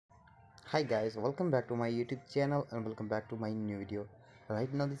Hi guys, welcome back to my YouTube channel and welcome back to my new video.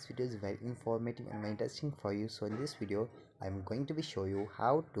 Right now this video is very informative and very interesting for you. So in this video I'm going to be show you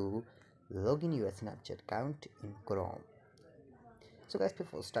how to log in your Snapchat account in Chrome. So guys,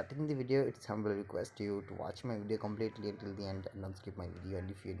 before starting the video, it's humble request you to watch my video completely until the end and don't skip my video. And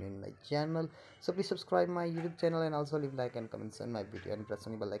if you're new in my channel, so please subscribe my YouTube channel and also leave like and comments on my video and press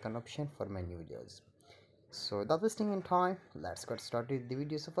on the bell icon option for my new videos. So without wasting in time, let's get started with the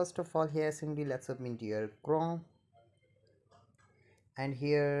video. So first of all, here simply let's open into your Chrome, and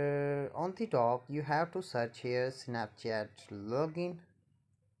here on the top you have to search here Snapchat login,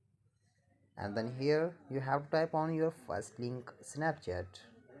 and then here you have to type on your first link Snapchat,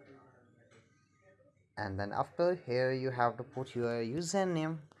 and then after here you have to put your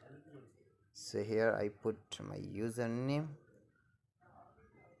username. So here I put my username,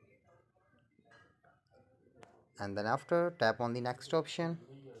 and then after tap on the next option,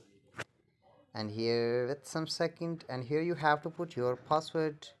 and here with some second, and here you have to put your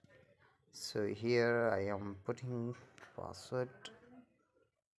password. So here I am putting password,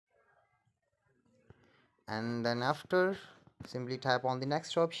 and then after simply tap on the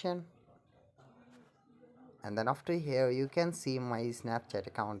next option, and then after here you can see my Snapchat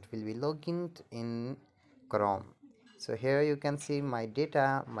account will be logged in Chrome. So here you can see my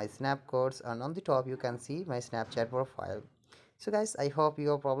data, my snap codes, and on the top you can see my Snapchat profile. So guys, I hope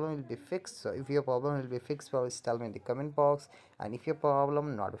your problem will be fixed. So if your problem will be fixed, please tell me in the comment box, and if your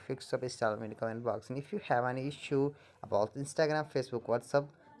problem not fixed, so please tell me in the comment box. And if you have any issue about Instagram, Facebook, WhatsApp,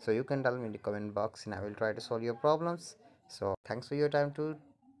 so you can tell me in the comment box and I will try to solve your problems. So thanks for your time today,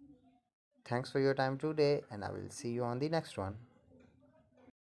 and I will see you on the next one.